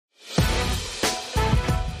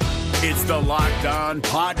It's the Locked On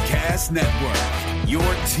Podcast Network, your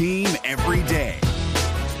team every day.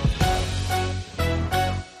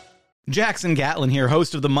 Jackson Gatlin here,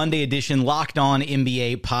 host of the Monday edition Locked On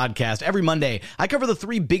NBA podcast. Every Monday, I cover the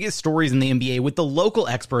three biggest stories in the NBA with the local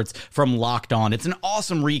experts from Locked On. It's an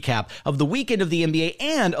awesome recap of the weekend of the NBA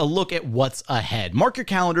and a look at what's ahead. Mark your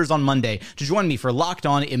calendars on Monday to join me for Locked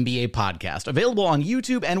On NBA podcast, available on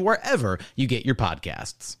YouTube and wherever you get your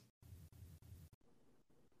podcasts.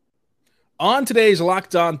 On today's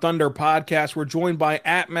Locked On Thunder podcast, we're joined by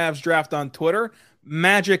 @MavsDraft on Twitter,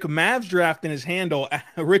 Magic Mavs Draft in his handle,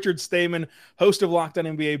 Richard Stayman, host of Locked On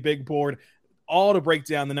NBA Big Board, all to break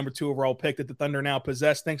down the number 2 overall pick that the Thunder now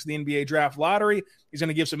possess thanks to the NBA Draft Lottery. He's going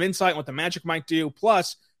to give some insight on what the Magic might do,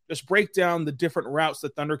 plus just break down the different routes the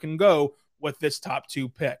Thunder can go with this top 2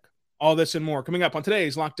 pick. All this and more coming up on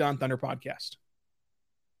today's Locked On Thunder podcast.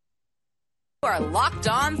 You are Locked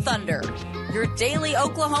On Thunder, your daily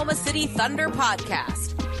Oklahoma City Thunder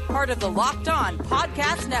podcast. Part of the Locked On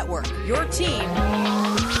Podcast Network, your team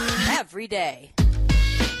every day.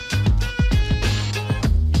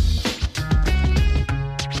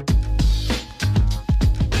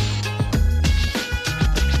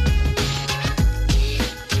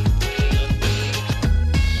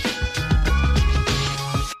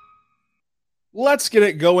 Let's get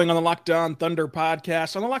it going on the Locked On Thunder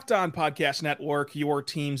podcast on the Locked On Podcast Network, your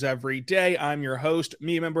teams every day. I'm your host,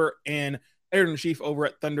 media member, and editor-in-chief over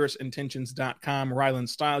at thunderousintentions.com, Rylan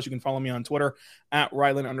Stiles. You can follow me on Twitter at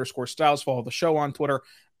Rylan_Stiles. Follow the show on Twitter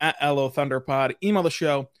at LOThunderPod. Email the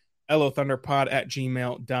show,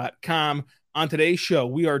 LOThunderPod@gmail.com. On today's show,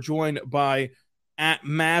 we are joined by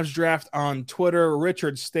 @MavsDraft on Twitter,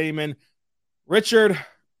 Richard Stayman. Richard,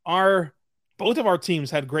 both of our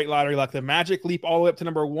teams had great lottery luck. The Magic leap all the way up to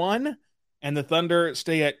number 1, and the Thunder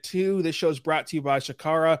stay at 2. This show is brought to you by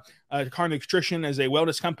Shakara. Shakara Nutrition is a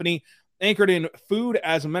wellness company anchored in food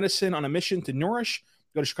as a medicine on a mission to nourish.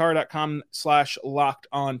 Go to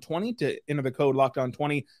shakara.com/lockedon20 to enter the code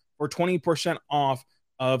lockedon20 for 20% off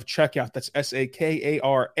of checkout. That's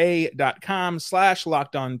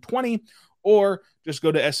SAKARA.com/lockedon20, or just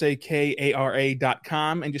go to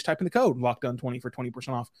SAKARA.com and just type in the code lockedon20 for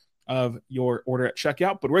 20% off of your order at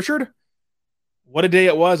checkout. But Richard, what a day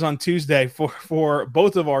it was on Tuesday for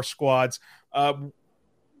both of our squads.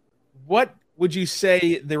 What would you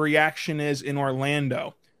say the reaction is in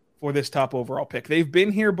Orlando for this top overall pick? They've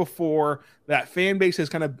been here before. That fan base has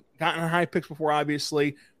kind of gotten high picks before,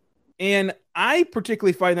 obviously. And I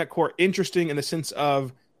particularly find that core interesting in the sense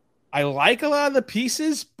of I like a lot of the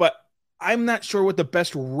pieces, but I'm not sure what the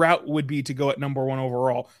best route would be to go at number 1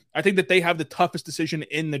 overall. I think that they have the toughest decision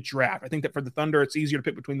in the draft. I think that for the Thunder, it's easier to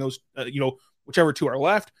pick between those, whichever 2 are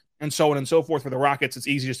left, and so on and so forth. For the Rockets, it's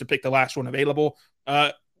easy just to pick the last one available.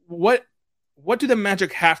 What do the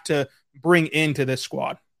Magic have to bring into this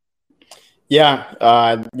squad? Yeah,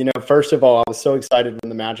 first of all, I was so excited when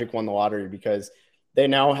the Magic won the lottery because they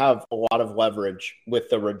now have a lot of leverage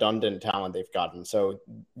with the redundant talent they've gotten. So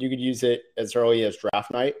you could use it as early as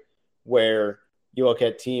draft night, where you look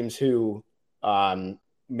at teams who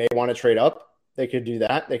may want to trade up. They could do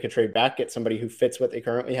that. They could trade back, get somebody who fits what they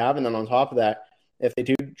currently have. And then on top of that, if they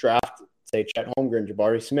do draft, say, Chet Holmgren,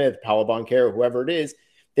 Jabari Smith, Paolo Banchero, whoever it is,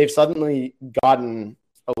 they've suddenly gotten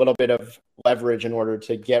a little bit of leverage in order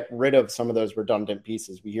to get rid of some of those redundant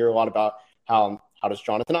pieces. We hear a lot about how does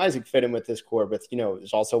Jonathan Isaac fit in with this core, but,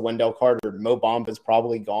 there's also Wendell Carter. Mo Bamba's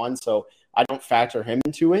probably gone, so I don't factor him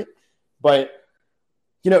into it. But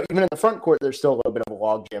even in the front court, there's still a little bit of a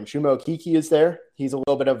logjam. Chuma Okeke is there. He's a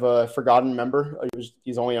little bit of a forgotten member.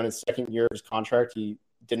 He's only on his second year of his contract. He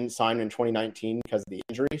didn't sign in 2019 because of the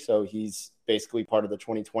injury, so he's basically part of the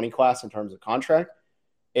 2020 class in terms of contract.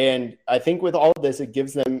 And I think with all of this, it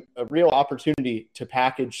gives them a real opportunity to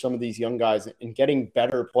package some of these young guys and getting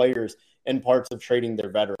better players in parts of trading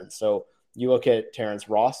their veterans. So you look at Terrence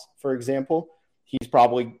Ross, for example. He's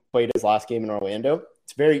probably played his last game in Orlando.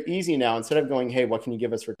 It's very easy now. Instead of going, hey, what can you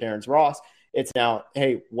give us for Terrence Ross? It's now,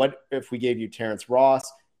 hey, what if we gave you Terrence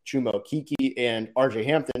Ross, Chuma Okeke, and RJ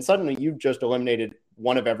Hampton? Suddenly you've just eliminated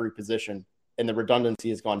one of every position, and the redundancy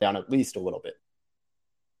has gone down at least a little bit.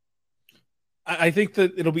 I think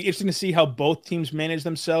that it'll be interesting to see how both teams manage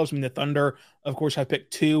themselves. I mean, the Thunder, of course, have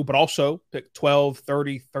picked 2, but also picked 12,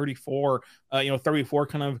 30, 34. 34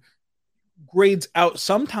 kind of grades out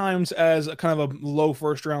sometimes as a kind of a low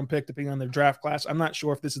first-round pick, depending on their draft class. I'm not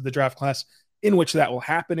sure if this is the draft class in which that will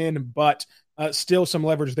happen in, but still some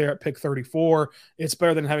leverage there at pick 34. It's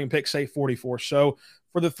better than having pick, say, 44. So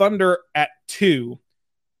for the Thunder at 2,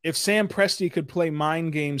 if Sam Presti could play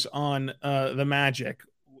mind games on the Magic,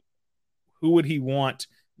 who would he want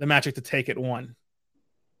the Magic to take at 1?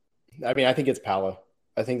 I mean, I think it's Paolo.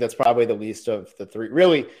 I think that's probably the least of the three.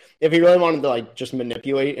 Really, if he really wanted to like just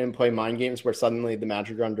manipulate and play mind games where suddenly the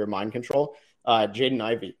Magic are under mind control, Jaden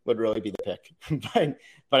Ivey would really be the pick.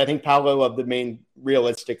 but I think Paolo of the main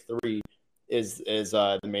realistic three is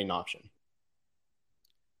the main option.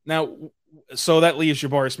 Now, so that leaves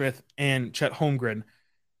Jabari Smith and Chet Holmgren.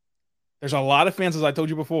 There's a lot of fans, as I told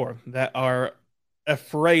you before, that are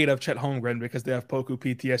afraid of Chet Holmgren because they have Poku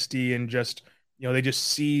PTSD and just, they just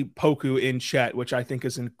see Poku in Chet, which I think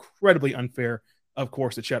is incredibly unfair, of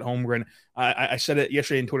course, to Chet Holmgren. I said it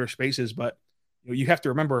yesterday in Twitter Spaces, but you have to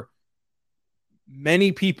remember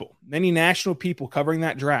many national people covering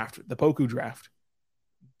that draft, the Poku draft,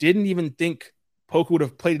 didn't even think Poku would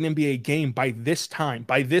have played an NBA game by this time,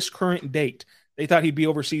 by this current date. They thought he'd be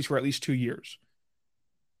overseas for at least 2 years.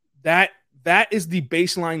 That is the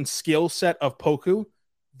baseline skill set of Poku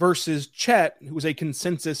versus Chet, who was a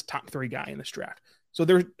consensus top 3 guy in this draft. So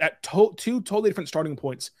they're at two totally different starting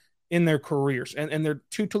points in their careers, and they're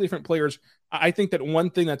two totally different players. I think that one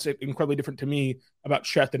thing that's incredibly different to me about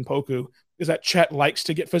Chet and Poku is that Chet likes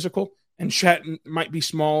to get physical, and Chet might be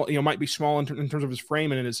small, in terms of his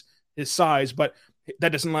frame and his size, but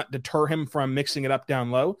that doesn't deter him from mixing it up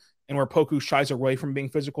down low. And where Poku shies away from being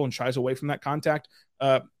physical and shies away from that contact,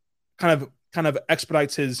 kind of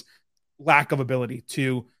expedites his lack of ability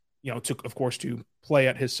to play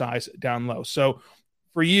at his size down low. So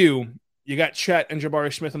for you got Chet and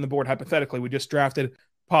Jabari Smith on the board. Hypothetically, we just drafted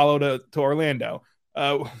Paolo to Orlando.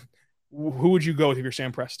 Who would you go with if you're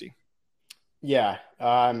Sam Presti? Yeah.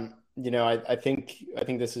 I think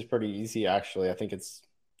this is pretty easy, actually. I think it's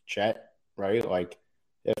Chet, right? Like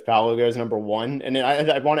if Paolo goes number 1, and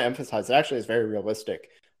I want to emphasize it actually is very realistic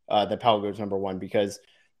that Paolo goes number 1, because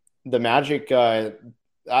the Magic,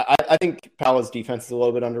 I think Paolo's defense is a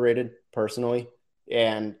little bit underrated personally.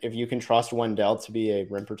 And if you can trust Wendell to be a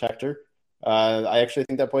rim protector, I actually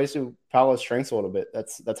think that plays to Paolo's strengths a little bit.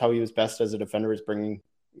 That's how he was best as a defender, is bringing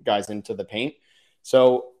guys into the paint.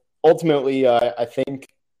 So ultimately, I think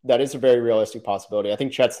that is a very realistic possibility. I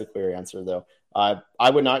think Chet's the clear answer, though. I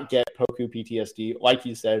would not get Poku PTSD. Like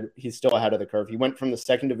you said, he's still ahead of the curve. He went from the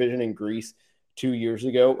second division in Greece 2 years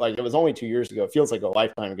ago. Like, it was only 2 years ago. It feels like a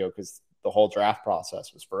lifetime ago because the whole draft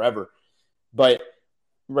process was forever. But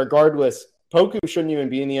regardless, Poku shouldn't even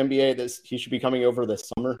be in the NBA. He should be coming over this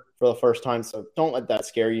summer for the first time, so don't let that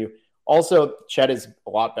scare you. Also, Chet is a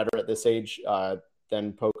lot better at this age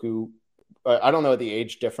than Poku. I don't know what the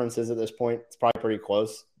age difference is at this point. It's probably pretty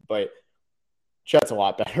close, but Chet's a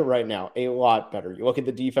lot better right now, a lot better. You look at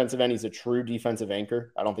the defensive end, he's a true defensive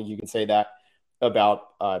anchor. I don't think you can say that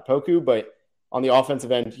about Poku, but on the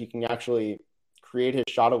offensive end, he can actually create his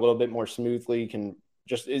shot a little bit more smoothly,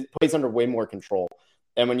 it plays under way more control.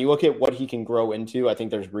 And when you look at what he can grow into, I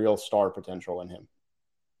think there's real star potential in him.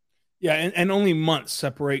 Yeah, and only months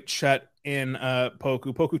separate Chet and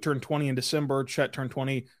Poku. Poku turned 20 in December. Chet turned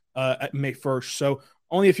 20 at May 1st. So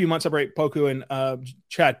only a few months separate Poku and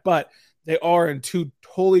Chet, but they are in two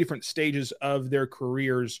totally different stages of their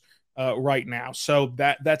careers right now. So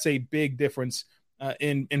that's a big difference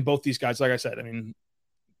in both these guys. Like I said, I mean,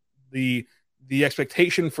 the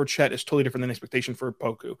expectation for Chet is totally different than the expectation for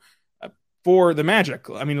Poku. For the Magic,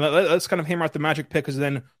 I mean, let's kind of hammer out the Magic pick, because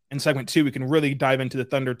then in segment 2, we can really dive into the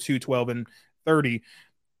Thunder 2, 12, and 30.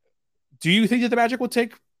 Do you think that the Magic will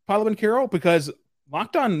take Paolo Banchero? Because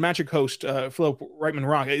Locked On Magic host Philip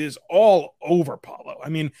Reitman-Rock is all over Paolo. I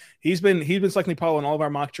mean, he's been selecting Paolo in all of our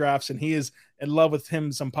mock drafts, and he is in love with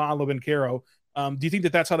him some Paolo Banchero. Do you think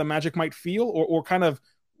that that's how the Magic might feel, or kind of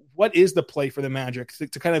what is the play for the Magic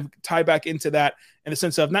to kind of tie back into that in the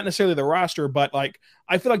sense of not necessarily the roster, but like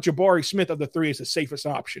I feel like Jabari Smith of the 3 is the safest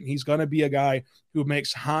option. He's going to be a guy who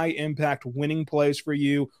makes high impact winning plays for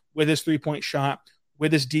you with his 3-point shot,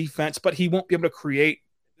 with his defense, but he won't be able to create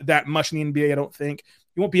that much in the NBA, I don't think.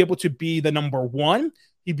 He won't be able to be the number 1.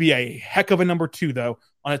 He'd be a heck of a number 2, though,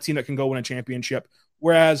 on a team that can go win a championship.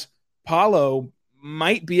 Whereas Paolo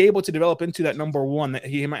might be able to develop into that number 1, that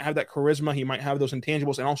he might have that charisma, he might have those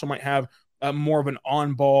intangibles, and also might have more of an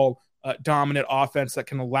on-ball dominant offense that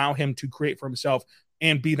can allow him to create for himself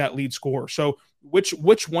and be that lead scorer. So which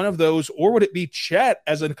one of those, or would it be Chet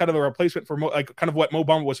as a kind of a replacement for kind of what Mo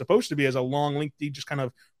Bamba was supposed to be as a long, lengthy, just kind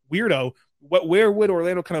of weirdo? Where would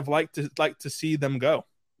Orlando kind of like to see them go?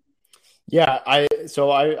 Yeah, I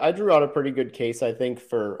drew out a pretty good case, I think,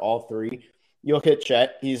 for all 3. You look at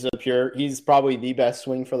Chet, he's probably the best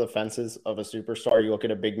swing for the fences of a superstar. You look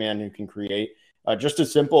at a big man who can create. Just a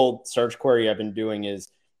simple search query I've been doing is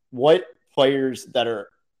what players that are,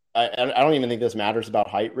 I don't even think this matters about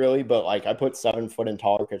height really, but like I put 7 foot and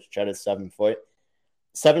taller because Chet is 7 foot.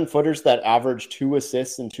 7-footers that average 2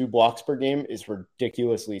 assists and 2 blocks per game is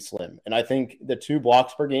ridiculously slim. And I think the 2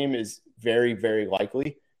 blocks per game is very, very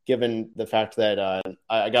likely, given the fact that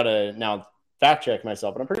I got to now fact check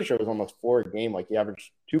myself, but I'm pretty sure it was almost 4 a game. Like he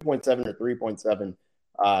averaged 2.7 or 3.7,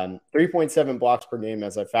 3.7 blocks per game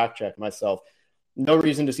as I fact check myself. No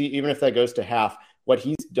reason to see, even if that goes to half, what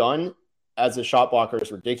he's done as a shot blocker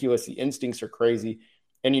is ridiculous. The instincts are crazy.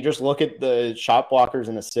 And you just look at the shot blockers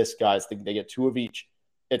and assist guys, they get 2 of each.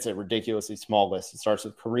 It's a ridiculously small list. It starts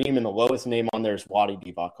with Kareem, and the lowest name on there is Vlade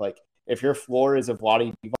Divac. Like, if your floor is a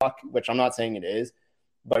Vlade Divac, which I'm not saying it is,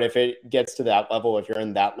 but if it gets to that level, if you're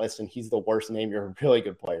in that list and he's the worst name, you're a really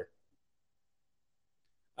good player.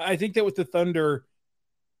 I think that with the Thunder,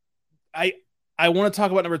 I want to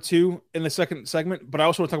talk about number 2 in the second segment, but I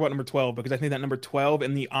also want to talk about number 12 because I think that number 12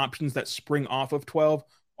 and the options that spring off of 12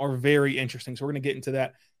 are very interesting. So we're going to get into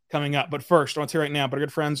that coming up. But first, I want to tell you right now, but our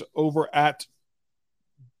good friends over at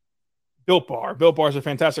Built Bar. Built Bar is a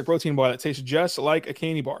fantastic protein bar that tastes just like a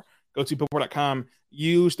candy bar. Go to BuiltBar.com.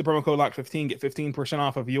 Use the promo code LOCK15. Get 15%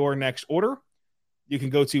 off of your next order. You can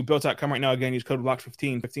go to Built.com right now. Again, use code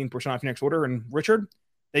LOCK15. 15% off your next order. And Richard,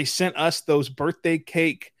 they sent us those birthday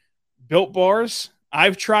cake Built Bars.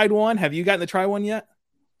 I've tried one. Have you gotten to try one yet?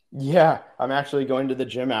 Yeah, I'm actually going to the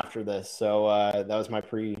gym after this. So that was my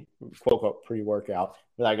pre-workout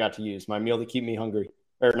that I got to use. My meal to keep me hungry.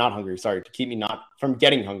 Or not hungry, sorry. To keep me not from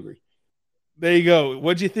getting hungry. There you go.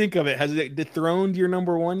 What'd you think of it? Has it dethroned your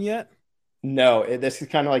number 1 yet? No, this is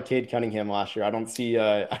kind of like Cade Cunningham last year. I don't see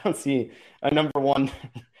a number 1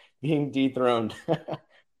 being dethroned.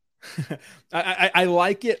 I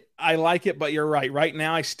like it. I like it, but you're right. Right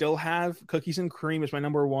now, I still have cookies and cream as my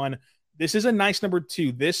number 1. This is a nice number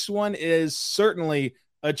 2. This one is certainly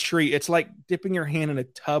a treat. It's like dipping your hand in a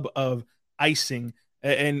tub of icing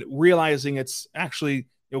and realizing it's actually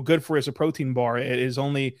good for you as a protein bar. It is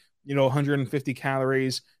only 150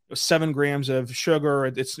 calories, 7 grams of sugar.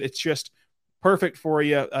 It's just perfect for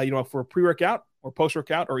you, for a pre-workout or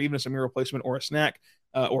post-workout or even as a meal replacement or a snack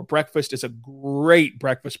or breakfast. It's a great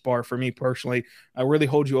breakfast bar for me personally. I really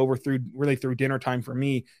hold you over through dinner time for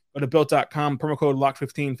me. Go to Built.com, promo code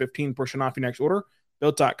LOCK15, 15% off your next order.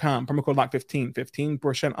 Built.com, promo code LOCK15,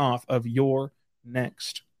 15% off of your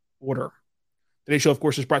next order. Today's show, of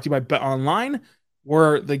course, is brought to you by BetOnline,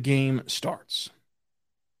 where the game starts.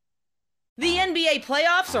 The NBA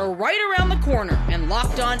playoffs are right around the corner, and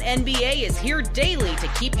Locked On NBA is here daily to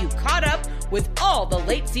keep you caught up with all the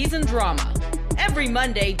late season drama. Every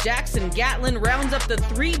Monday, Jackson Gatlin rounds up the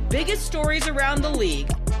 3 biggest stories around the league,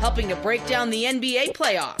 helping to break down the NBA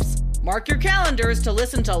playoffs. Mark your calendars to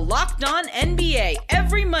listen to Locked On NBA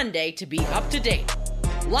every Monday to be up to date.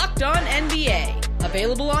 Locked On NBA,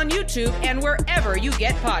 available on YouTube and wherever you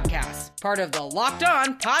get podcasts. Part of the Locked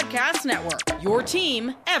On Podcast Network, your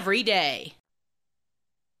team every day.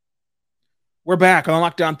 We're back on the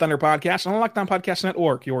Locked On Thunder podcast on the Locked On Podcast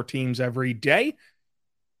Network, your teams every day.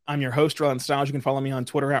 I'm your host, Rylan Stiles. You can follow me on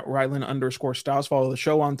Twitter at Rylan_Stiles. Follow the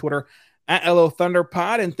show on Twitter at LO Thunder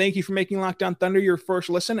Pod. And thank you for making Locked On Thunder your first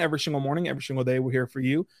listen every single morning, every single day. We're here for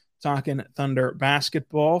you talking Thunder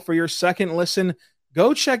basketball. For your second listen,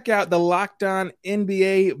 go check out the Locked On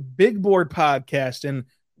NBA Big Board podcast. And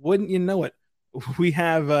wouldn't you know it, we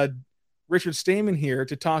have Richard Stayman here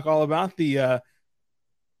to talk all about the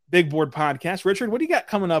Big Board podcast. Richard, what do you got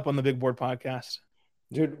coming up on the Big Board podcast?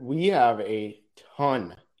 Dude, we have a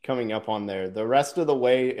ton coming up on there. The rest of the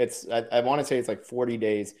way, I want to say it's like 40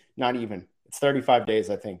 days, not even. It's 35 days,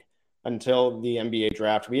 I think, until the NBA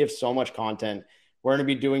draft. We have so much content. We're going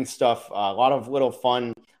to be doing stuff, a lot of little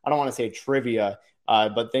fun, I don't want to say trivia,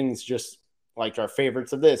 but things just like our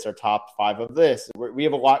favorites of this, our top 5 of this. We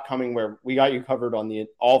have a lot coming where we got you covered on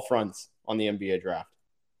all fronts on the NBA draft.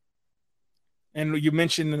 And you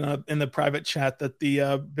mentioned in the private chat that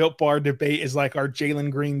the Built Bar debate is like our Jalen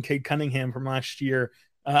Green, Cade Cunningham from last year.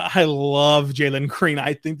 I love Jalen Green.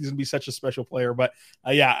 I think he's going to be such a special player. But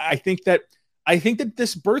I think that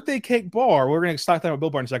this birthday cake bar, we're going to start that with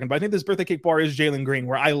Built Bar in a second, but I think this birthday cake bar is Jalen Green,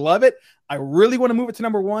 where I love it. I really want to move it to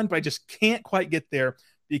number 1, but I just can't quite get there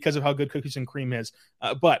because of how good cookies and cream is.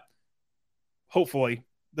 But hopefully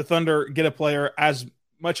the Thunder get a player as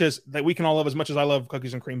much as that we can all love as much as I love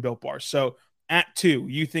cookies and cream Built Bars. So at 2,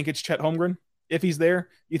 you think it's Chet Holmgren if he's there?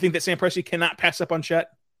 You think that Sam Presti cannot pass up on Chet?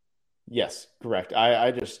 Yes, correct.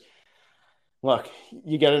 I just look,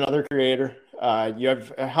 you get another creator. You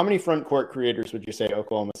have how many front court creators would you say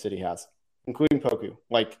Oklahoma City has, including Poku?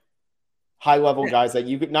 Like high level guys that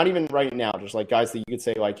you could not even right now, just like guys that you could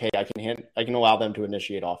say like, hey, I can allow them to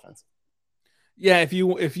initiate offense. Yeah, if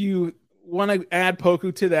you want to add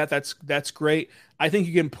Poku to that, that's great. I think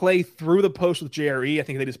you can play through the post with JRE. I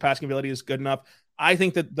think that his passing ability is good enough. I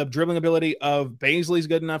think that the dribbling ability of Baisley is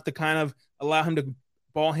good enough to kind of allow him to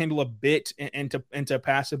ball handle a bit and to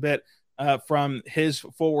pass a bit from his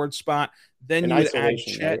forward spot. Then you would add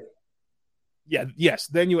Chet. Right? Yeah, yes.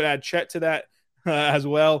 Then you would add Chet to that as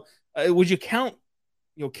well. Would you count,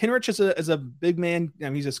 Kenrich as a big man? I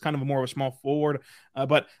mean, he's just kind of more of a small forward,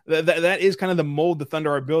 but that is kind of the mold the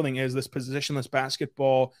Thunder are building, is this positionless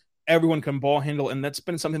basketball. Everyone can ball handle, and that's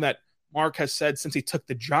been something that Mark has said since he took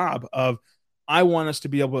the job of, I want us to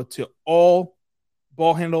be able to all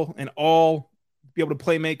ball handle and all be able to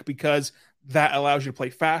play make, because that allows you to play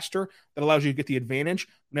faster. That allows you to get the advantage.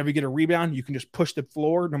 Whenever you get a rebound, you can just push the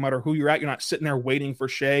floor no matter who you're at. You're not sitting there waiting for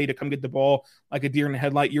Shea to come get the ball like a deer in the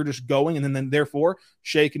headlight. You're just going, and then therefore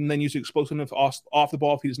Shea can then use the explosiveness off the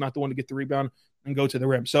ball if he's not the one to get the rebound and go to the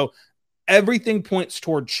rim. So everything points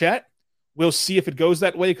toward Chet. We'll see if it goes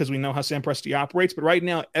that way because we know how Sam Presti operates. But right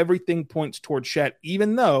now, everything points toward Chet,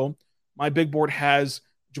 even though my big board has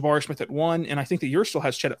Jabari Smith at 1, and I think that yours still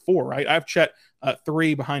has Chet at 4, right? I have Chet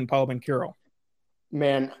 3 behind Paolo Banchero.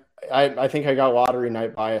 Man, I think I got lottery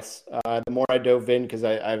night bias. The more I dove in, because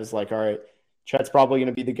I was like, all right, Chet's probably going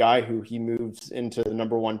to be the guy who he moves into the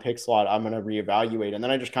number 1 pick slot. I'm going to reevaluate. And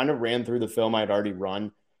then I just kind of ran through the film I'd already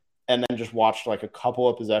run and then just watched like a couple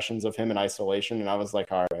of possessions of him in isolation. And I was like,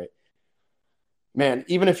 all right, man,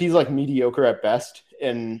 even if he's like mediocre at best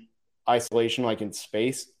in isolation, like in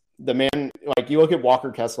space, the man, like you look at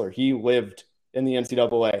Walker Kessler, he lived in the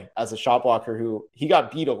NCAA as a shot blocker who he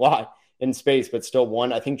got beat a lot in space, but still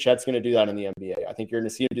won. I think Chet's going to do that in the NBA. I think you're going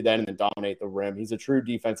to see him do that and then dominate the rim. He's a true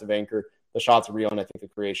defensive anchor. The shots are real, and I think the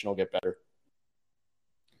creation will get better.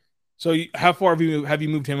 So how far have you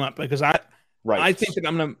moved him up? Because I think that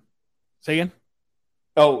I'm going to say again.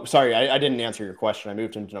 Oh, sorry. I didn't answer your question. I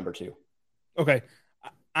moved him to number 2. Okay.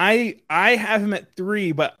 I have him at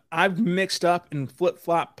 3, but I've mixed up and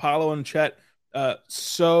flip-flop Paolo and Chet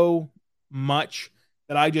so much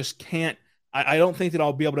that I just can't. I don't think that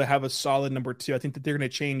I'll be able to have a solid number 2. I think that they're going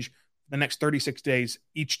to change the next 36 days.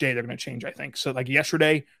 Each day they're going to change, I think. So like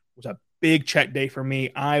yesterday was a big Chet day for me.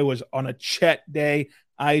 I was on a Chet day.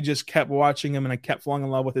 I just kept watching him and I kept falling in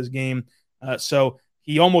love with his game. So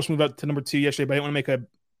he almost moved up to number 2 yesterday, but I didn't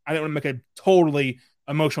want to make a totally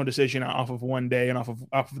emotional decision off of one day and off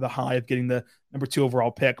of the high of getting the number 2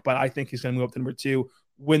 overall pick. But I think he's going to move up to number 2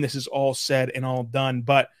 when this is all said and all done.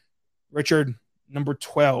 But Richard, number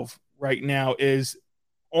 12 right now is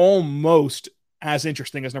almost as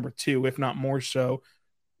interesting as number 2, if not more so.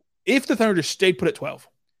 If the Thunder just stayed put at 12,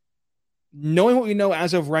 knowing what we know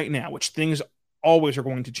as of right now, which things always are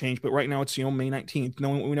going to change, but right now it's May 19th,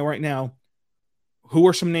 knowing what we know right now, who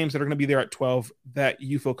are some names that are going to be there at 12 that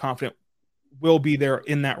you feel confident will be there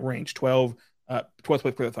in that range, 12th place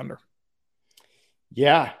for the Thunder?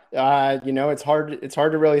 Yeah. It's hard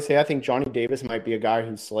to really say. I think Johnny Davis might be a guy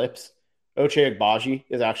who slips. Ochai Agbaji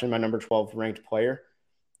is actually my number 12 ranked player.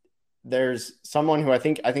 There's someone who I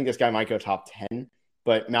think this guy might go top 10,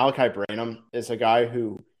 but Malachi Branham is a guy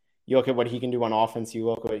who you look at what he can do on offense, you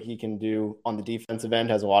look at what he can do on the defensive end,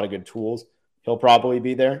 has a lot of good tools. He'll probably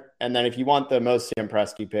be there. And then if you want the most Sam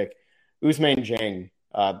Presti pick, Ousmane Dieng,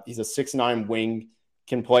 he's a 6'9" wing,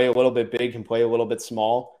 can play a little bit big, can play a little bit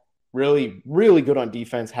small. Really, really good on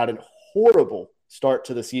defense. Had a horrible start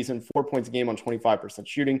to the season, 4 points a game on 25%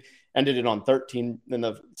 shooting, ended it on 13 in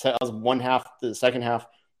the second half,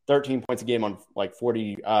 13 points a game on like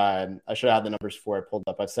 40. I should have had the numbers before I pulled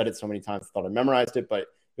up. I've said it so many times, I thought I memorized it, but it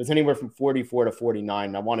was anywhere from 44 to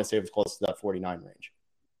 49. I want to say it was close to that 49 range.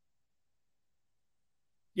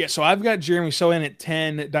 Yeah, so I've got Jeremy Sohan at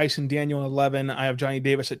 10, Dyson Daniel at 11. I have Johnny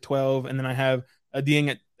Davis at 12, and then I have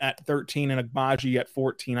Dieng at 13 and Agbaji at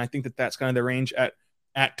 14. I think that's kind of the range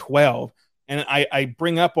at 12. And I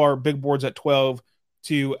bring up our big boards at 12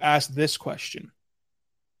 to ask this question.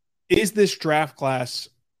 Is this draft class,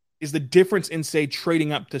 is the difference in, say,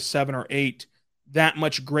 trading up to 7 or 8 that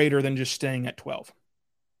much greater than just staying at 12?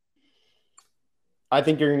 I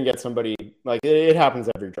think you're going to get somebody, like it happens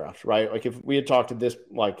every draft, right? Like if we had talked to this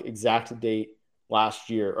like exact date last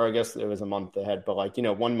year, or I guess it was a month ahead, but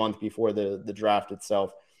 1 month before the draft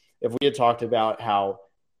itself, if we had talked about how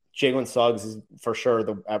Jalen Suggs is for sure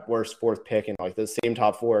the at worst 4th pick and like the same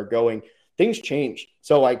top 4 are going, things change.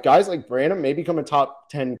 So like guys like Branham may become a top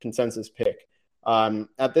 10 consensus pick.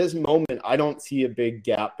 At this moment, I don't see a big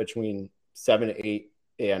gap between 7, 8,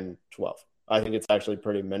 and 12. I think it's actually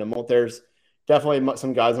pretty minimal. There's definitely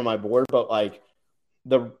some guys on my board, but like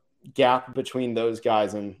the gap between those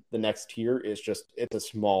guys and the next tier is it's a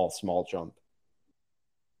small jump.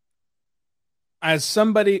 as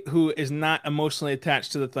somebody who is not emotionally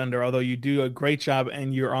attached to the Thunder, although you do a great job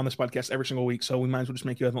and you're on this podcast every single week, so we might as well just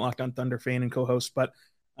make you a Locked On Thunder fan and co-host. But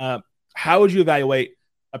how would you evaluate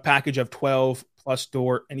a package of 12 plus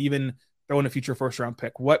Dort and even throw in a future first-round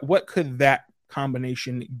pick? What could that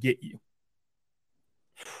combination get you?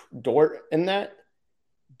 Dort in that?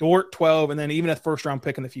 Dort, 12, and then even a first-round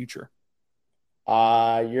pick in the future.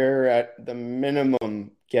 You're at the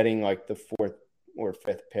minimum getting like the 4th or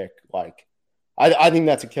 5th pick. Like, I think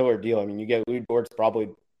that's a killer deal. I mean, you get Lou Dort's probably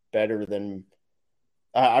better than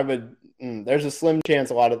I would. There's a slim chance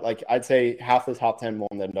a lot of, like, I'd say half the top 10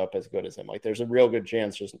 won't end up as good as him. Like, there's a real good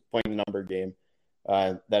chance just playing the number game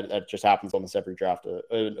that just happens almost every draft.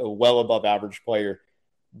 A well above average player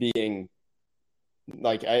being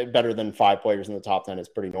like better than 5 players in the top 10 is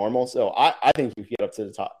pretty normal. So I think you get up to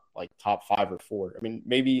the top 5 or 4. I mean,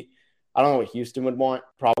 maybe I don't know what Houston would want.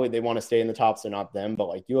 Probably they want to stay in the top, so not them. But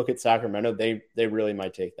like you look at Sacramento, they really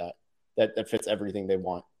might take that fits everything they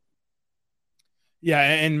want. Yeah,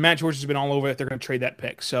 and Matt George has been all over it. They're going to trade that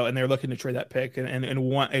pick. So, and they're looking to trade that pick and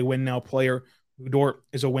want a win now player. Lou Dort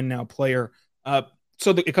is a win now player.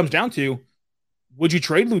 So it comes down to, would you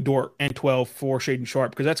trade Lou Dort and 12 for Shaedon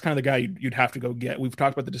Sharpe? Because that's kind of the guy you'd have to go get. We've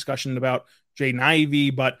talked about the discussion about Jaden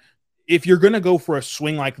Ivey, but if you're going to go for a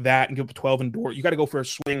swing like that and give up 12 and Dort, you got to go for a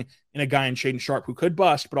swing in a guy in Shaedon Sharpe who could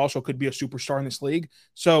bust, but also could be a superstar in this league.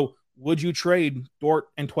 So would you trade Dort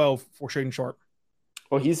and 12 for Shaedon Sharpe?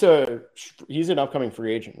 Well, he's an upcoming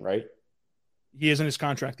free agent, right? He is in his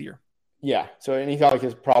contract year. Yeah. So, and he felt like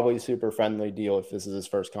it's probably a super friendly deal if this is his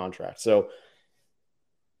first contract. So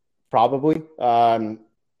probably, I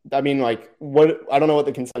mean, like I don't know what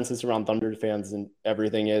the consensus around Thunder fans and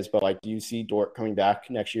everything is, but like, do you see Dort coming back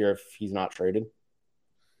next year if he's not traded?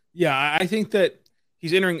 Yeah, I think that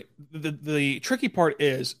he's entering the tricky part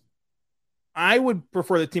is I would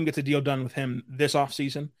prefer the team gets a deal done with him this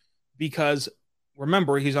offseason because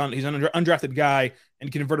remember, he's an undrafted guy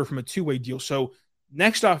and converted from a 2-way deal. So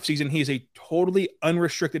next offseason, he is a totally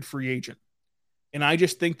unrestricted free agent. And I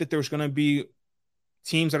just think that there's going to be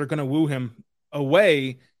teams that are going to woo him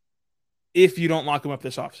away if you don't lock him up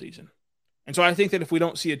this offseason. And so I think that if we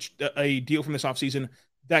don't see a deal from this offseason,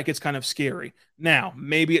 that gets kind of scary. Now,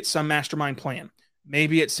 maybe it's some mastermind plan.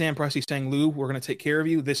 Maybe it's Sam Presti saying, Lou, we're going to take care of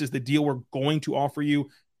you. This is the deal we're going to offer you.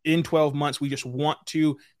 In 12 months, we just want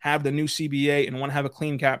to have the new CBA and want to have a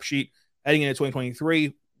clean cap sheet heading into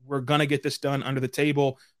 2023. We're going to get this done under the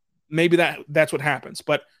table. Maybe that's what happens.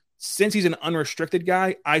 But since he's an unrestricted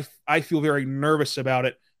guy, I feel very nervous about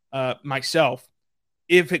it myself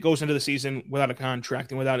if it goes into the season without a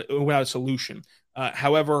contract and without a solution.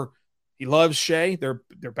 However, he loves Shea. They're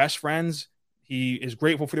best friends. He is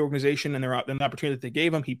grateful for the organization and the opportunity that they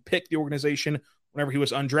gave him. He picked the organization whenever he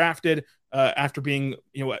was undrafted, after being,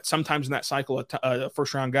 sometimes in that cycle, a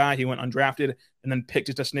first-round guy, he went undrafted and then picked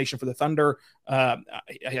his destination for the Thunder. I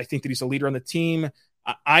think that he's a leader on the team.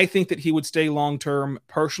 I think that he would stay long-term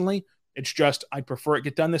personally. It's just I'd prefer it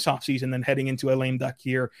get done this offseason than heading into a lame duck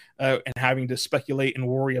year and having to speculate and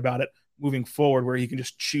worry about it moving forward where he can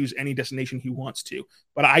just choose any destination he wants to.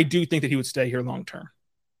 But I do think that he would stay here long-term.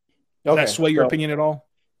 Does that sway your opinion at all?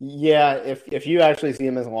 Yeah, if you actually see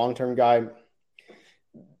him as a long-term guy,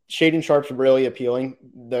 Shaedon Sharpe's really appealing.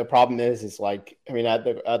 The problem is like, I mean, at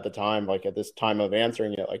the time, like at this time of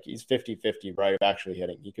answering it, like he's 50-50, right, of actually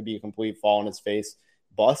hitting. He could be a complete fall on his face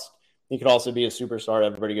bust. He could also be a superstar.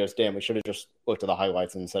 Everybody goes, damn, we should have just looked at the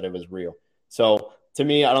highlights and said it was real. So to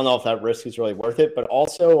me, I don't know if that risk is really worth it, but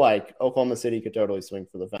also like Oklahoma City could totally swing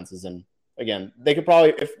for the fences. And again, they could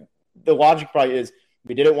probably, if the logic probably is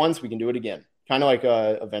we did it once, we can do it again. Kind of like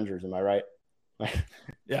Avengers. Am I right?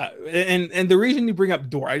 Yeah, and the reason you bring up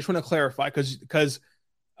Dort, I just want to clarify because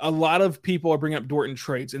a lot of people are bringing up Dort in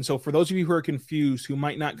trades, and so for those of you who are confused, who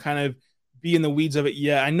might not kind of be in the weeds of it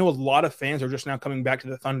yet, I know a lot of fans are just now coming back to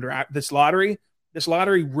the Thunder. This lottery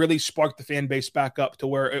really sparked the fan base back up to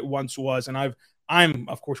where it once was, and I'm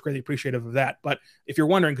of course greatly appreciative of that. But if you're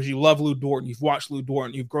wondering, because you love Lou Dort and you've watched Lou Dort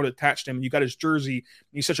and you've grown attached to him, and you got his jersey, and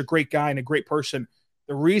he's such a great guy and a great person.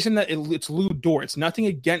 The reason that it's Lou Dort, it's nothing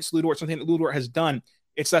against Lou Dort, something that Lou Dort has done.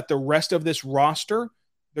 It's that the rest of this roster,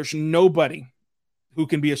 there's nobody who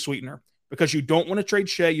can be a sweetener because you don't want to trade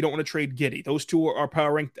Shea, you don't want to trade Giddey. Those two are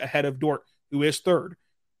power ranked ahead of Dort, who is third.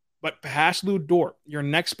 But past Lou Dort, your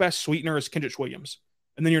next best sweetener is Kendrick Williams.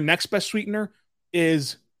 And then your next best sweetener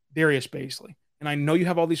is Darius Baisley. And I know you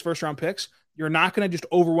have all these first-round picks. You're not going to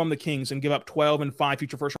just overwhelm the Kings and give up 12 and 5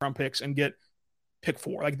 future first-round picks and get pick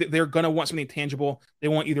 4. Like they're going to want something tangible. They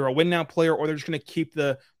want either a win now player or they're just going to keep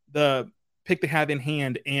the pick they have in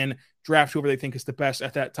hand and draft whoever they think is the best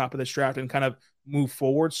at that top of this draft and kind of move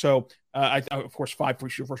forward. So of course, 5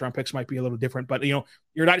 first-round picks might be a little different, but you're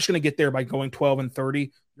not just going to get there by going 12 and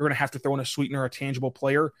 30. You're going to have to throw in a sweetener, a tangible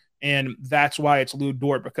player, and that's why it's Lou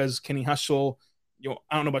Dort, because Kenny Hustle,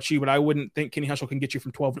 I don't know about you, but I wouldn't think Kenny Hustle can get you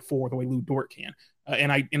from 12 to 4 the way Lou Dort can.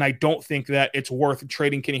 And I don't think that it's worth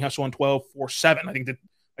trading Kenny Hustle on 12 for 7. I think that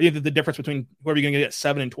the difference between whoever you're going to get at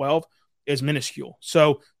 7 and 12 is minuscule.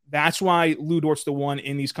 So that's why Lou Dort's the one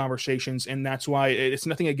in these conversations, and that's why it's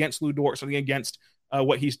nothing against Lou Dort, something against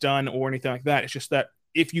what he's done or anything like that. It's just that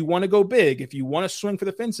if you want to go big, if you want to swing for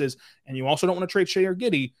the fences, and you also don't want to trade Shea or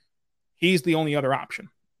Giddey, he's the only other option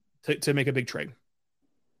to make a big trade.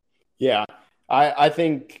 Yeah, I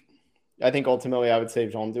think ultimately I would say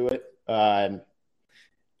don't do it. I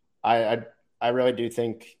really do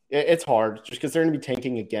think it's hard just because they're going to be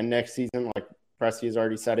tanking again next season. Like Presti has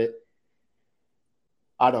already said it.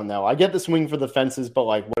 I don't know. I get the swing for the fences, but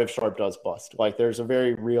like, what if Sharp does bust? Like, there's a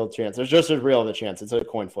very real chance. There's just as real of a chance. It's a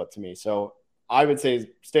coin flip to me. So I would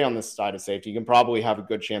say stay on this side of safety. You can probably have a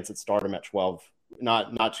good chance at stardom at 12.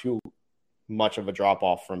 Not too much of a drop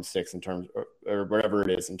off from 6 in terms or whatever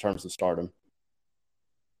it is in terms of stardom.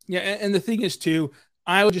 Yeah, and the thing is too,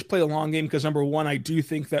 I would just play a long game because number one, I do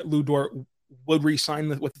think that Lou Dort would re-sign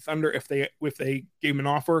with the Thunder if they gave him an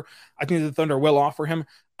offer. I think the Thunder will offer him.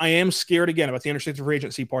 I am scared again about the unrestricted free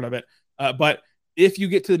agency part of it. But if you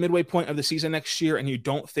get to the midway point of the season next year and you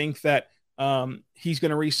don't think that he's going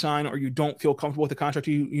to re-sign, or you don't feel comfortable with the contract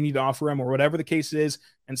you need to offer him, or whatever the case is,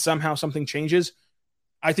 and somehow something changes,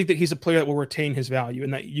 I think that he's a player that will retain his value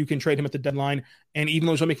and that you can trade him at the deadline. And even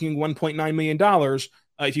though he's only making $1.9 million,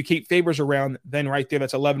 if you keep Favors around, then right there,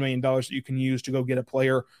 that's $11 million that you can use to go get a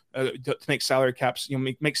player to make salary caps,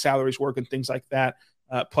 make salaries work and things like that.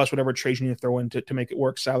 Plus whatever trades you need to throw in to make it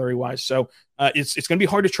work salary wise. So it's going to be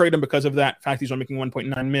hard to trade him because of that fact he's only making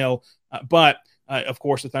 1.9 mil. But of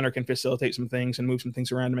course the Thunder can facilitate some things and move some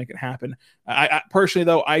things around to make it happen. I personally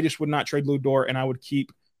though, I just would not trade Lou Dort, and I would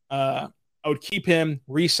keep him,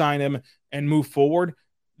 re-sign him, and move forward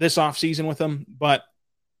this offseason with him. But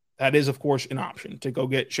that is of course an option to go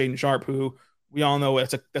get Shaedon Sharpe, who we all know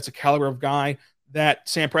that's a caliber of guy that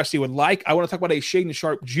Sam Presti would like. I want to talk about a Shaedon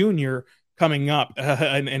Sharpe Jr. coming up,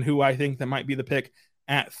 and who I think that might be the pick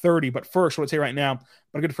at 30. But first, I want to say right now,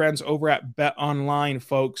 my good friends over at Bet Online,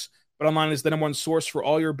 folks. Bet Online is the number one source for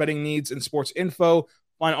all your betting needs and sports info.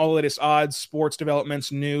 Find all the latest odds, sports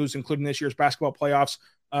developments, news, including this year's basketball playoffs,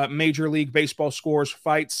 Major League Baseball scores,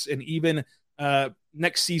 fights, and even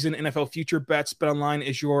next season NFL future bets. Bet Online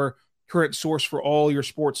is your current source for all your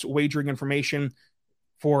sports wagering information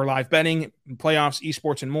for live betting, playoffs,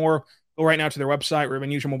 esports, and more. Go right now to their website or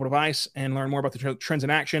even use your mobile device and learn more about the trends in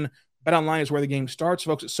action. BetOnline is where the game starts,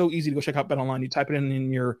 folks. It's so easy to go check out BetOnline. You type it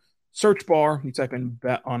in your search bar. You type in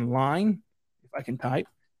BetOnline, if I can type,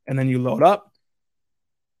 and then you load up.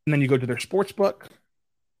 And then you go to their sportsbook.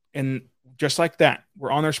 And just like that,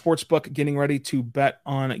 we're on their sportsbook getting ready to bet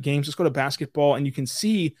on games. Let's go to basketball, and you can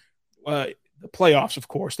see the playoffs, of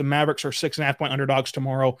course. The Mavericks are 6.5-point underdogs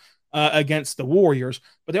tomorrow against the Warriors,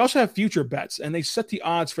 but they also have future bets, and they set the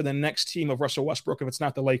odds for the next team of Russell Westbrook if it's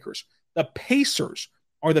not the Lakers. The Pacers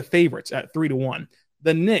are the favorites at 3-1.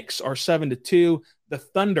 The Knicks are 7-2. The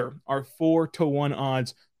Thunder are 4-1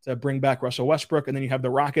 odds to bring back Russell Westbrook, and then you have the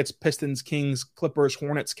Rockets, Pistons, Kings, Clippers,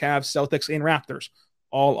 Hornets, Cavs, Celtics, and Raptors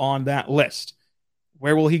all on that list.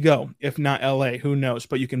 Where will he go if not LA? Who knows?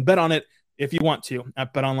 But you can bet on it if you want to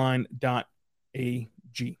at betonline.ag.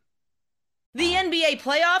 The NBA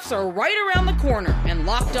playoffs are right around the corner, and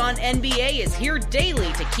Locked On NBA is here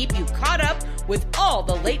daily to keep you caught up with all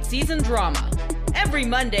the late season drama. Every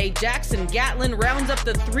Monday, Jackson Gatlin rounds up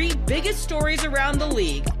the 3 biggest stories around the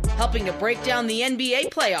league, helping to break down the NBA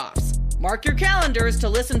playoffs. Mark your calendars to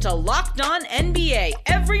listen to Locked On NBA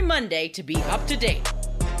every Monday to be up to date.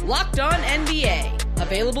 Locked On NBA,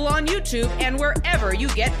 available on YouTube and wherever you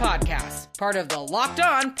get podcasts. Part of the Locked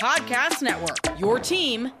On Podcast Network, your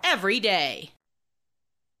team every day.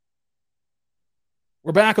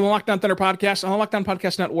 We're back on the Locked On Thunder podcast, on the Locked On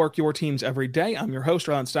Podcast Network, your teams every day. I'm your host,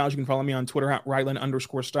 Rylan Stiles. You can follow me on Twitter at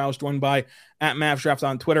Rylan_Stiles, joined by at MavsDraft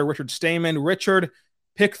on Twitter, Richard Stayman. Richard,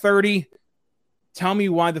 pick 30. Tell me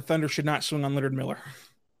why the Thunder should not swing on Leonard Miller.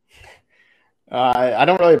 I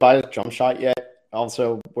don't really buy his jump shot yet.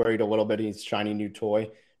 Also worried a little bit. He's shiny new toy,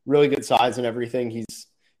 really good size and everything.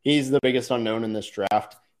 He's the biggest unknown in this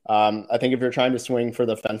draft. I think if you're trying to swing for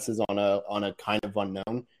the fences on a kind of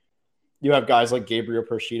unknown, you have guys like Gabriel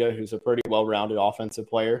Procida, who's a pretty well-rounded offensive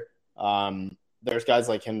player. There's guys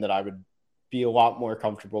like him that I would be a lot more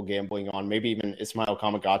comfortable gambling on. Maybe even Ismail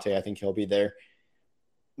Kamagate. I think he'll be there.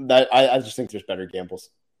 I just think there's better gambles.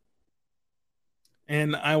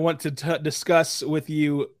 and I want to discuss with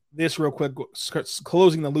you this real quick,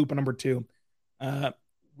 closing the loop on number 2.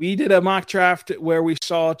 We did a mock draft where we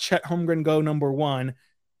saw Chet Holmgren go number 1.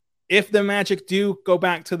 If the Magic do go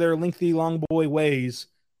back to their lengthy long boy ways,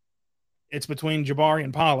 it's between Jabari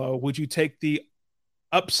and Paolo. Would you take the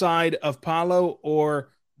upside of Paolo or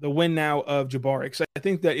the win now of Jabari? Because I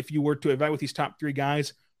think that if you were to evaluate these top 3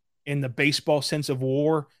 guys in the baseball sense of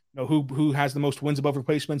war, who has the most wins above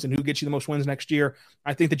replacements and who gets you the most wins next year,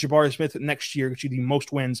 I think that Jabari Smith next year gets you the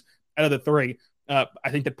most wins out of the 3. I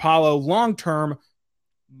think that Paolo long-term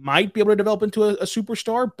might be able to develop into a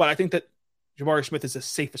superstar, but I think that Jabari Smith is the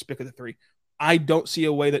safest pick of the 3. I don't see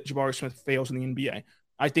a way that Jabari Smith fails in the NBA.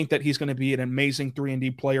 I think that he's going to be an amazing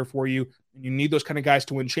 3-and-D player for you, and you need those kind of guys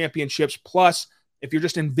to win championships. Plus, if you're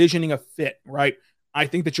just envisioning a fit, right, I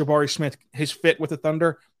think that Jabari Smith, his fit with the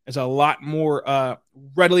Thunder is a lot more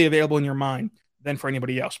readily available in your mind than for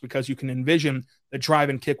anybody else, because you can envision the drive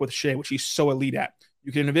and kick with Shea, which he's so elite at.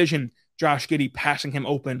 You can envision Josh Giddey passing him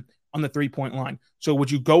open on the 3-point line. So would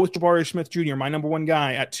you go with Jabari Smith Jr., my number 1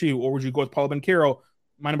 guy, at 2, or would you go with Paolo Banchero,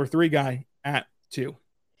 my number 3 guy, at 2?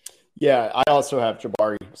 Yeah, I also have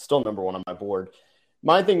Jabari still number 1 on my board.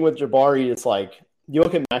 My thing with Jabari is you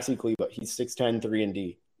look at Maxi Kleber, he's 6'10",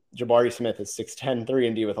 3-and-D. Jabari Smith is 6'10",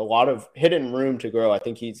 3-and-D with a lot of hidden room to grow. I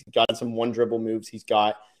think he's got some 1 dribble moves. He's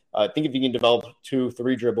got, I think if he can develop 2,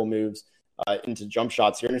 3 dribble moves into jump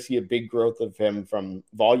shots, you're going to see a big growth of him from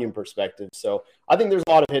volume perspective. So I think there's a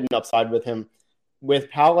lot of hidden upside with him. With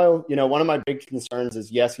Paolo, one of my big concerns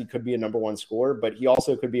is, yes, he could be a number 1 scorer, but he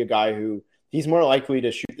also could be a guy who he's more likely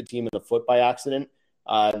to shoot the team in the foot by accident.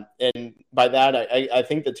 And by that, I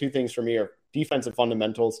think the 2 things for me are defensive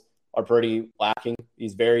fundamentals are pretty lacking.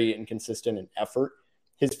 He's very inconsistent in effort.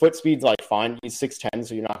 His foot speed's fine. He's 6'10",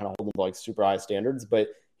 so you're not going to hold him to super high standards, but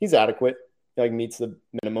he's adequate. He meets the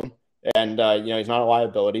minimum. And, he's not a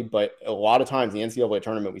liability, but a lot of times the NCAA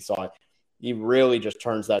tournament we saw, he really just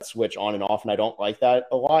turns that switch on and off, and I don't like that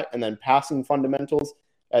a lot. And then passing fundamentals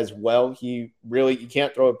as well, he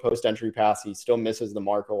can't throw a post-entry pass. He still misses the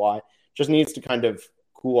mark a lot. Just needs to kind of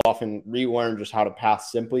cool off and relearn just how to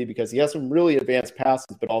pass simply, because he has some really advanced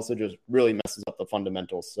passes, but also just really messes up the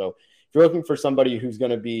fundamentals. So if you're looking for somebody who's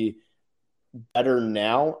going to be better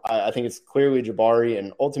now, I think it's clearly Jabari,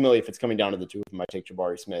 and ultimately if it's coming down to the 2 of them, I take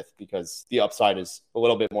Jabari Smith because the upside is a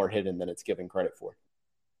little bit more hidden than it's given credit for.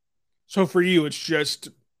 So for you, it's just,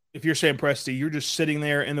 if you're Sam Presti, you're just sitting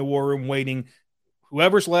there in the war room waiting.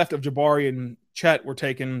 Whoever's left of Jabari and Chet, we're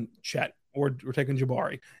taking Chet, or we're taking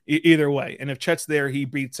Jabari. Either way. And if Chet's there, he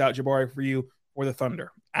beats out Jabari for you or the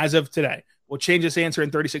Thunder. As of today, we'll change this answer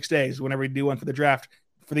in 36 days whenever we do one for the draft,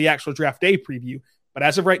 for the actual draft day preview. But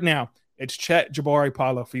as of right now, it's Chet, Jabari,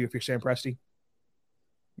 Paolo for you if you're Sam Presti.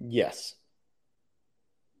 Yes.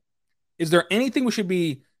 Is there anything we should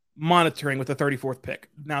be monitoring with the 34th pick?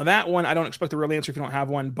 Now, that one, I don't expect a real answer if you don't have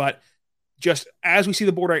one, but just as we see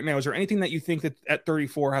the board right now, is there anything that you think that at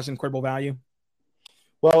 34 has incredible value?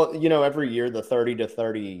 Well, every year the 30 to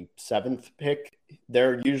 37th pick,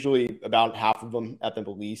 they're usually about half of them at the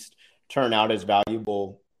least turn out as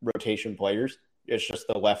valuable rotation players. It's just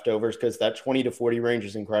the leftovers, because that 20 to 40 range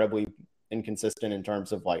is incredibly inconsistent in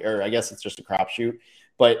terms of or I guess it's just a crapshoot,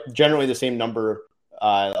 but generally the same number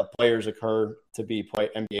of players occur to be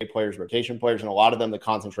NBA players, rotation players, and a lot of them, the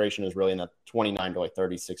concentration is really in the 29 to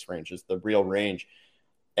 36 range is the real range.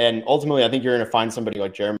 And ultimately, I think you're going to find somebody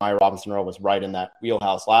like Jeremiah Robinson-Earl was right in that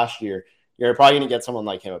wheelhouse last year. You're probably going to get someone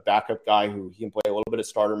like him, a backup guy who he can play a little bit of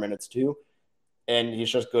starter minutes too, and he's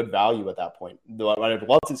just good value at that point. What I'd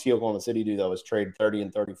love to see Oklahoma City do, though, is trade 30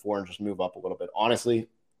 and 34 and just move up a little bit. Honestly,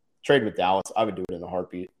 trade with Dallas, I would do it in a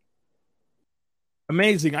heartbeat.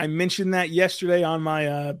 Amazing. I mentioned that yesterday on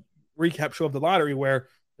my recap show of the lottery, where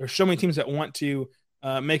there's so many teams that want to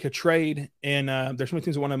make a trade, and there's so many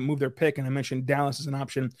teams that want to move their pick, and I mentioned Dallas as an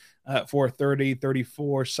option for 30,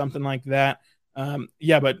 34, something like that.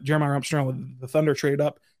 But Jeremiah Robinson-Earl, the Thunder traded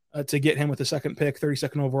up to get him with the 2nd pick,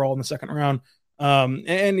 32nd overall in the 2nd round.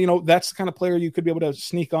 That's the kind of player you could be able to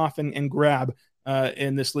sneak off and grab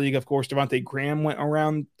in this league. Of course, Devontae Graham went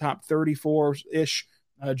around top 34-ish.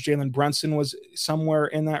 Jalen Brunson was somewhere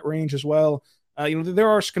in that range as well. There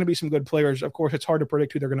are going to be some good players. Of course, it's hard to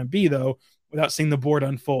predict who they're going to be, though, without seeing the board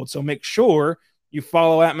unfold. So make sure you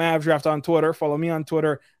follow at MavDraft on Twitter. Follow me on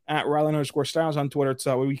Twitter at Rylan_Styles on Twitter,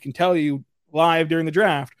 so we can tell you live during the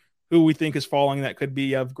draft who we think is falling that could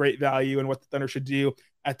be of great value and what the Thunder should do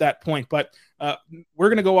at that point. But we're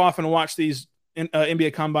going to go off and watch these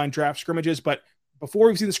NBA Combine draft scrimmages. But before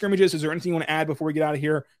we see the scrimmages, is there anything you want to add before we get out of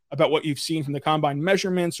here about what you've seen from the Combine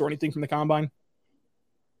measurements or anything from the Combine?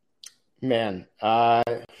 Man,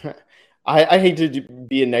 I hate to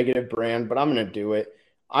be a negative brand, but I'm going to do it.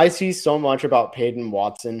 I see so much about Peyton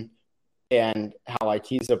Watson and how like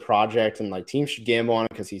he's a project and like teams should gamble on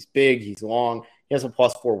it because he's big, he's long, he has a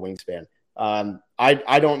 +4 wingspan.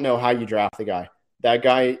 I don't know how you draft the guy. That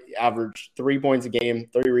guy averaged 3 points a game,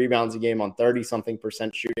 30 rebounds a game on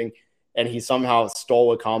 30-something% shooting, and he somehow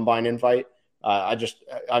stole a combine invite. I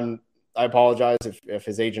apologize if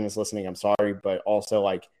his agent is listening. I'm sorry, but also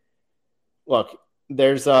like, look,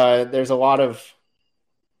 there's a lot of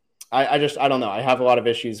I don't know. I have a lot of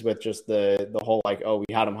issues with just the whole like, oh,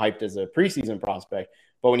 we had him hyped as a preseason prospect,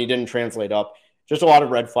 but when he didn't translate up, just a lot of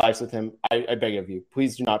red flags with him. I beg of you,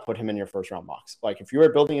 please do not put him in your first round mocks. Like if you are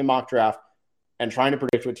building a mock draft and trying to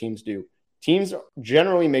predict what teams do, teams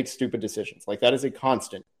generally make stupid decisions. Like that is a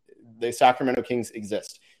constant. The Sacramento Kings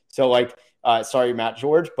exist. So like, sorry, Matt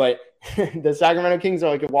George, but the Sacramento Kings are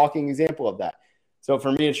like a walking example of that. So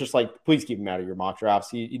for me, it's just like, please keep him out of your mock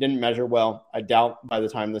drafts. He didn't measure well. I doubt by the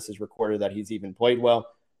time this is recorded that he's even played well.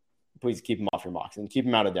 Please keep him off your mocks and keep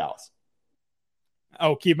him out of Dallas.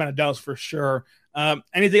 Oh, keep him out of Dallas for sure.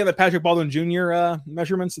 Anything on the Patrick Baldwin Jr.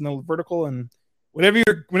 Measurements in the vertical and whenever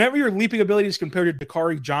your leaping ability is compared to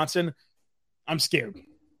Dakari Johnson, I'm scared.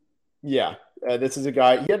 Yeah, this is a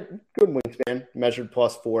guy. He had good wingspan, measured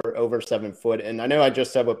 +4, over 7 foot. And I know I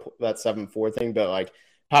just said that 7'4" thing, but like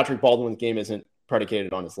Patrick Baldwin's game isn't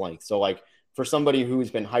predicated on his length. So like for somebody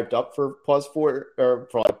who's been hyped up for +4 or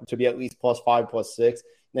for like to be at least +5, +6,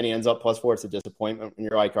 then he ends up +4, it's a disappointment. And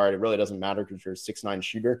you're like, all right, it really doesn't matter because you're a 6'9"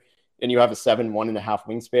 shooter and you have a 7'1.5"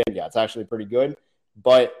 wingspan. Yeah, it's actually pretty good.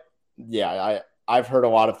 But yeah, I've heard a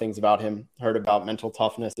lot of things about him. Heard about mental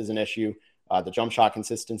toughness is an issue. The jump shot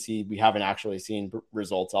consistency, we haven't actually seen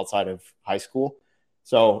results outside of high school.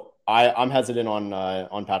 So I'm hesitant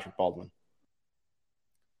on Patrick Baldwin.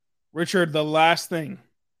 Richard, the last thing.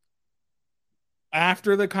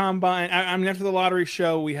 After the combine, after the lottery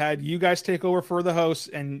show, we had you guys take over for the hosts,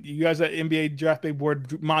 and you guys at NBA Draft Big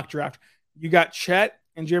Board mock draft. You got Chet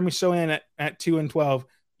and Jeremy Sohan at 2 and 12.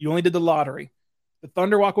 You only did the lottery. The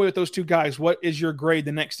Thunder walk away with those two guys. What is your grade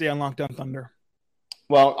the next day on Locked On Thunder?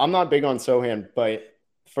 Well, I'm not big on Sohan, but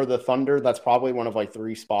for the Thunder, that's probably one of like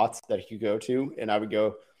 3 spots that he could go to, and I would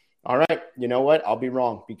go, all right, you know what? I'll be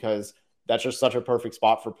wrong because that's just such a perfect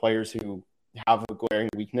spot for players who have a glaring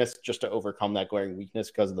weakness just to overcome that glaring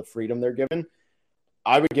weakness because of the freedom they're given.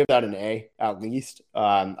 I would give that an A at least.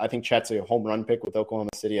 I think Chet's a home run pick with Oklahoma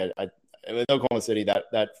City. With Oklahoma City,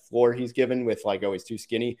 that floor he's given with like, oh, he's too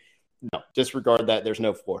skinny. No, disregard that. There's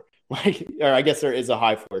no floor. Like, or I guess there is a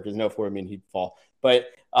high floor because no floor would mean he'd fall. But,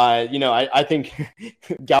 I think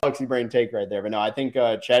galaxy brain take right there. But no, I think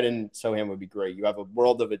Chet and Sohan would be great. You have a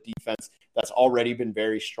world of a defense that's already been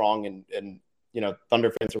very strong. And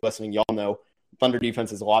Thunder fans are listening. Y'all know Thunder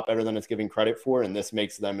defense is a lot better than it's giving credit for. And this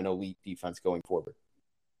makes them an elite defense going forward.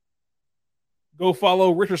 Go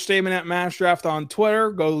follow Richard Stayman at Mavs Draft on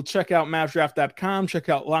Twitter. Go check out MavsDraft.com. Check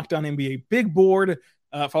out Locked On NBA Big Board.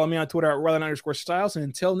 Follow me on Twitter at Rutherford_Styles. And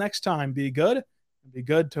until next time, be good and be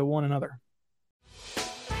good to one another.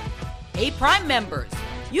 Hey, Prime members,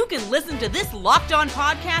 you can listen to this Locked On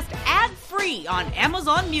podcast ad-free on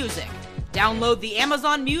Amazon Music. Download the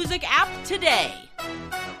Amazon Music app today.